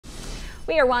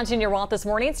We are watching your Walt this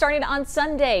morning. Starting on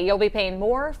Sunday, you'll be paying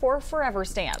more for Forever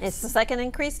Stamps. It's the second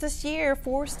increase this year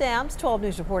for stamps. 12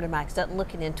 News reporter Mike Sutton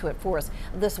looking into it for us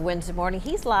this Wednesday morning.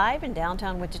 He's live in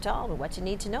downtown Wichita with what you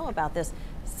need to know about this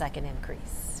second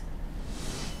increase.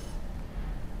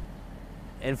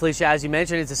 And Felicia, as you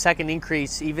mentioned, it's a second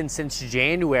increase even since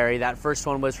January. That first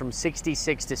one was from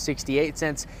 66 to 68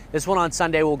 cents. This one on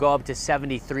Sunday will go up to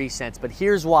 73 cents. But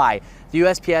here's why. The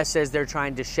USPS says they're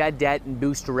trying to shed debt and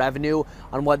boost revenue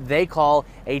on what they call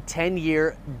a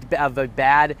 10-year of a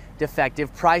bad,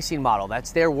 defective pricing model.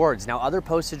 That's their words. Now, other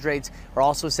postage rates are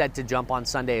also set to jump on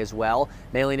Sunday as well.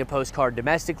 Mailing a postcard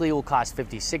domestically will cost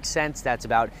 56 cents. That's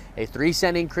about a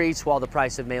 3-cent increase, while the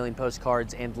price of mailing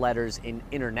postcards and letters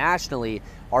internationally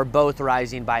are both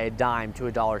rising by a dime to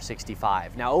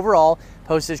 $1.65. Now, overall,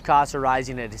 postage costs are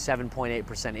rising at a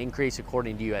 7.8% increase,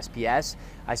 according to USPS.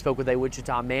 I spoke with a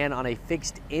Wichita man on a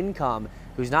fixed income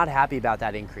who's not happy about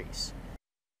that increase.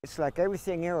 It's like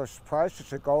everything else,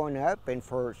 prices are going up, and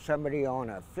for somebody on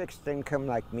a fixed income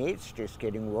like me, it's just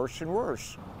getting worse and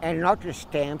worse. And not just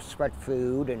stamps, but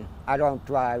food, and I don't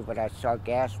drive, but I saw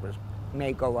gas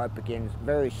may go up again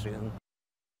very soon.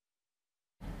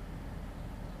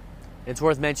 It's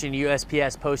worth mentioning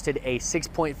USPS posted a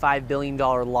 $6.5 billion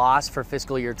loss for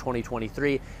fiscal year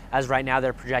 2023. As right now,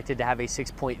 they're projected to have a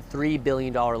 $6.3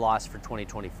 billion loss for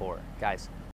 2024. Guys.